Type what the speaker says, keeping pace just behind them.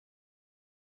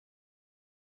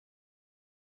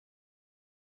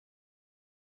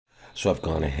So I've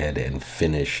gone ahead and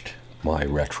finished my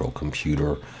retro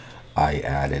computer. I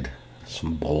added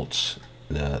some bolts.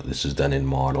 This is done in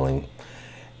modeling.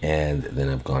 And then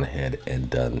I've gone ahead and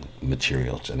done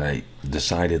materials. And I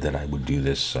decided that I would do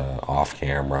this off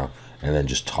camera and then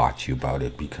just talk to you about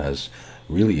it, because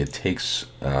really it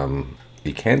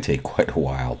can take quite a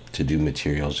while to do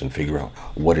materials and figure out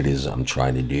what it is I'm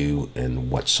trying to do and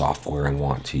what software I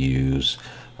want to use.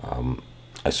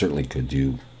 I certainly could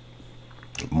do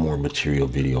more material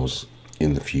videos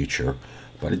in the future,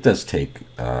 but it does take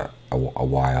a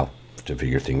while to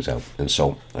figure things out. And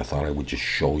so I thought I would just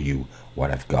show you what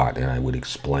I've got, and I would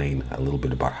explain a little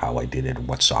bit about how I did it and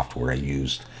what software I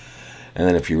used. And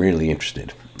then if you're really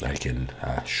interested, I can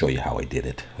show you how I did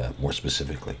it more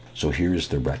specifically. So here's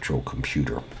the retro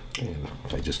computer. And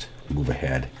if I just move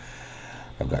ahead,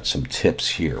 I've got some tips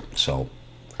here. So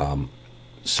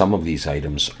some of these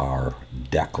items are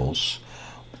decals,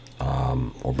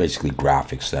 or basically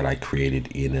graphics that I created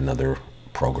in another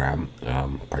program.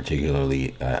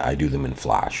 Particularly, I do them in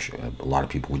Flash. A lot of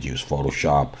people would use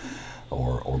Photoshop,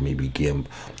 or maybe GIMP,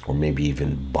 or maybe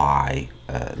even buy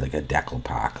like a decal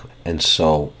pack. And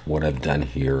so what I've done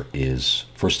here is,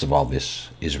 first of all, this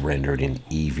is rendered in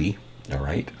Eevee. All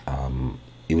right.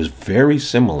 It was very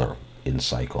similar in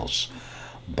Cycles,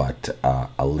 but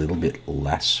a little bit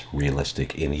less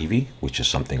realistic in Eevee, which is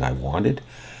something I wanted,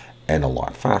 and a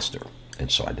lot faster.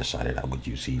 And so I decided I would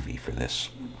use Eevee for this.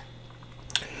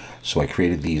 So I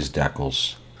created these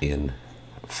decals in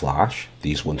Flash,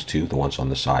 these ones too, the ones on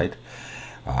the side,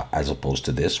 as opposed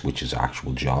to this, which is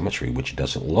actual geometry, which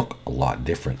doesn't look a lot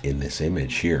different in this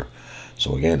image here.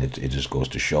 So again, it just goes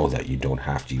to show that you don't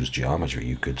have to use geometry.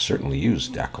 You could certainly use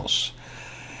decals.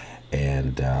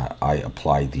 And I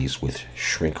applied these with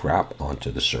shrink wrap onto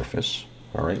the surface.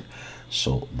 All right,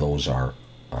 so those are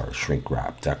shrink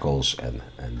wrap decals,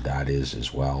 and that is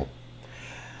as well.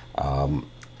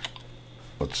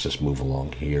 Let's just move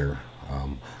along here.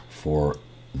 For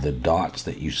the dots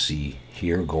that you see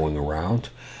here going around,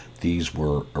 these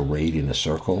were arrayed in a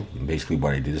circle. And basically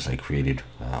what I did is I created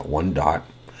one dot,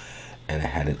 and I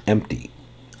had an empty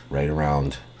right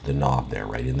around the knob there,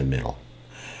 right in the middle.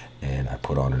 And I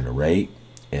put on an array,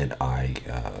 and I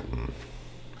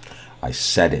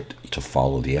set it to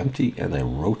follow the empty, and I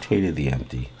rotated the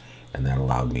empty, and that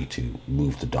allowed me to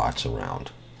move the dots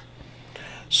around.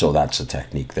 So that's a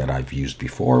technique that I've used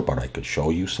before, but I could show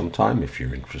you sometime if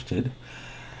you're interested.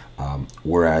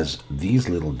 Whereas these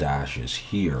little dashes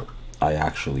here, I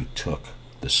actually took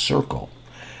the circle,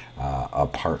 a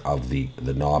part of the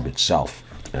knob itself,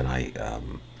 and I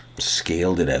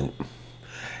scaled it out,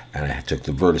 and I took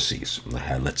the vertices. I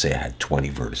had, let's say I had 20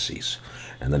 vertices,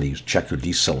 and then I used check or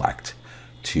deselect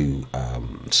to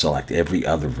select every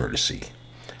other vertice,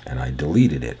 and I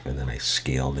deleted it, and then I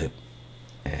scaled it,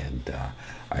 and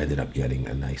I ended up getting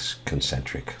a nice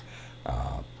concentric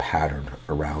pattern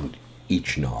around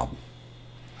each knob.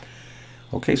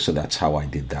 Okay, so that's how I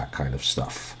did that kind of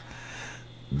stuff.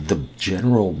 The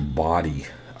general body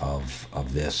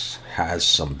of this has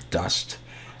some dust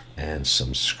and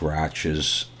some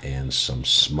scratches and some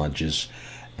smudges,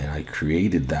 and I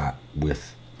created that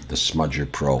with the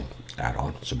Smudgr Pro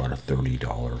add-on. It's about a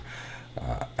 $30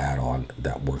 add-on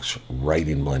that works right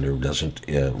in Blender. It doesn't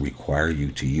require you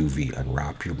to UV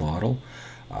unwrap your model,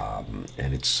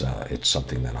 and it's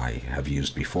something that I have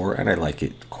used before, and I like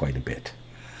it quite a bit.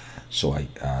 So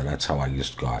that's how I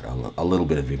just got a little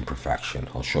bit of imperfection.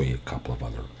 I'll show you a couple of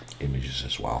other images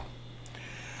as well.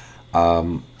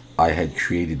 I had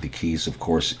created the keys, of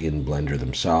course, in Blender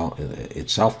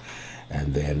itself,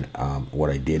 and then what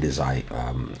I did is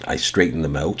I straightened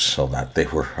them out so that they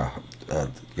were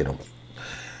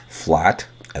flat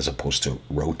as opposed to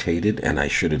rotated, and I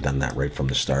should have done that right from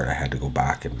the start. I had to go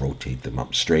back and rotate them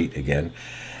up straight again,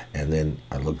 and then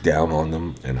I looked down on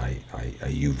them and I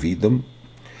UV'd them,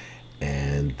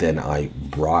 and then I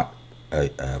brought I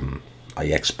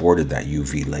exported that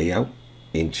UV layout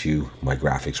into my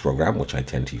graphics program, which I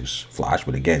tend to use Flash,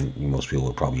 but again, most people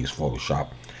will probably use Photoshop.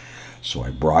 So I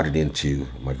brought it into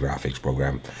my graphics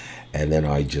program, and then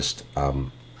I just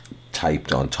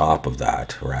typed on top of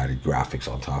that, or added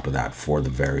graphics on top of that for the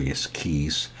various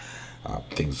keys,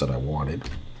 things that I wanted.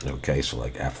 Okay, so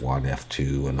like F1,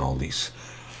 F2, and all these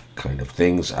kind of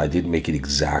things. I didn't make it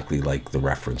exactly like the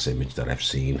reference image that I've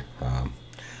seen.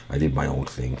 I did my own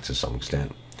thing to some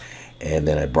extent. And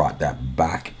then I brought that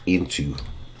back into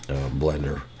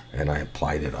Blender, and I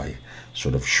applied it. I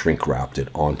sort of shrink wrapped it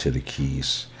onto the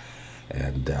keys.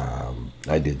 And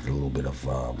I did a little bit of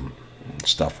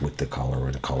stuff with the color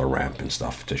and color ramp and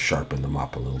stuff to sharpen them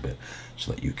up a little bit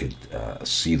so that you could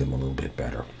see them a little bit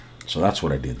better. So that's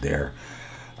what I did there.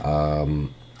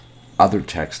 Other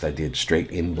text I did straight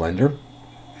in Blender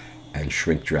and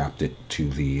shrink wrapped it to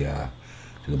the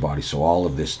body. So all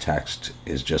of this text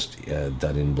is just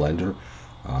done in Blender.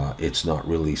 It's not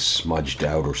really smudged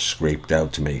out or scraped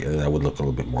out to make that would look a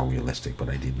little bit more realistic, but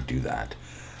I didn't do that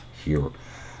here.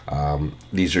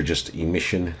 These are just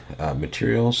emission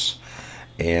materials,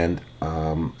 and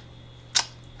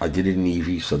I did it in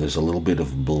Eevee, so there's a little bit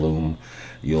of bloom.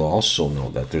 You'll also know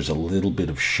that there's a little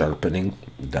bit of sharpening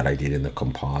that I did in the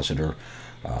compositor,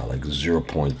 like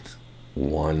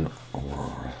 0.1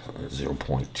 or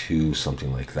 0.2,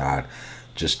 something like that,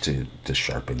 just to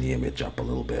sharpen the image up a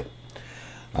little bit.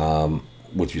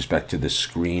 With respect to the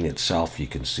screen itself, you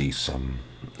can see some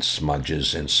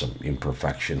smudges and some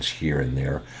imperfections here and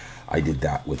there. I did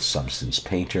that with Substance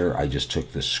Painter. I just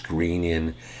took the screen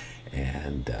in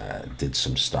and did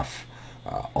some stuff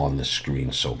on the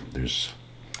screen, so there's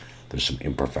some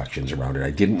imperfections around it.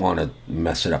 I didn't want to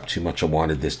mess it up too much. I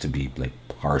wanted this to be like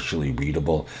partially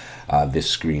readable. This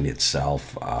screen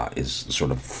itself is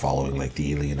sort of following like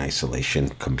the alien isolation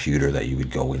computer that you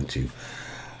would go into,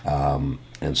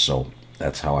 and so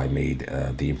that's how I made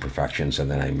the imperfections, and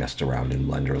then I messed around in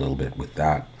Blender a little bit with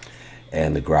that.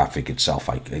 And the graphic itself,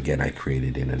 I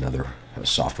created in another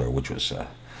software, which was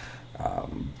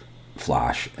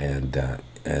Flash, and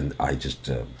I just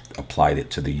applied it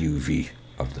to the UV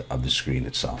of the screen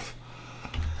itself.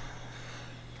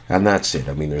 And that's it.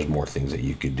 I mean, there's more things that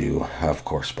you could do, of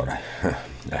course, but I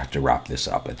have to wrap this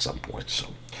up at some point. So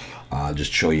I'll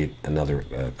just show you another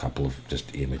couple of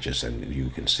just images, and you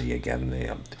can see again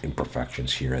the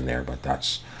imperfections here and there. But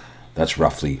that's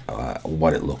roughly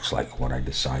what it looks like. What I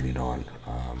decided on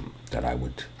that I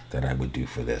would do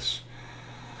for this.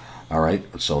 All right,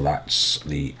 so that's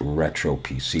the retro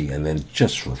PC, and then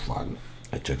just for fun,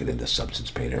 I took it into Substance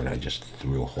Painter and I just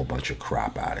threw a whole bunch of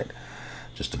crap at it,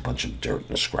 just a bunch of dirt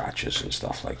and scratches and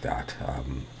stuff like that.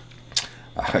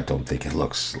 I don't think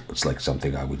it's like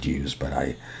something I would use, but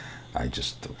I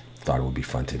just thought it would be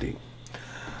fun to do.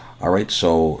 All right,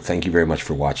 so thank you very much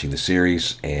for watching the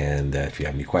series, and if you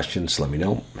have any questions, let me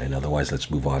know, and otherwise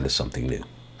let's move on to something new.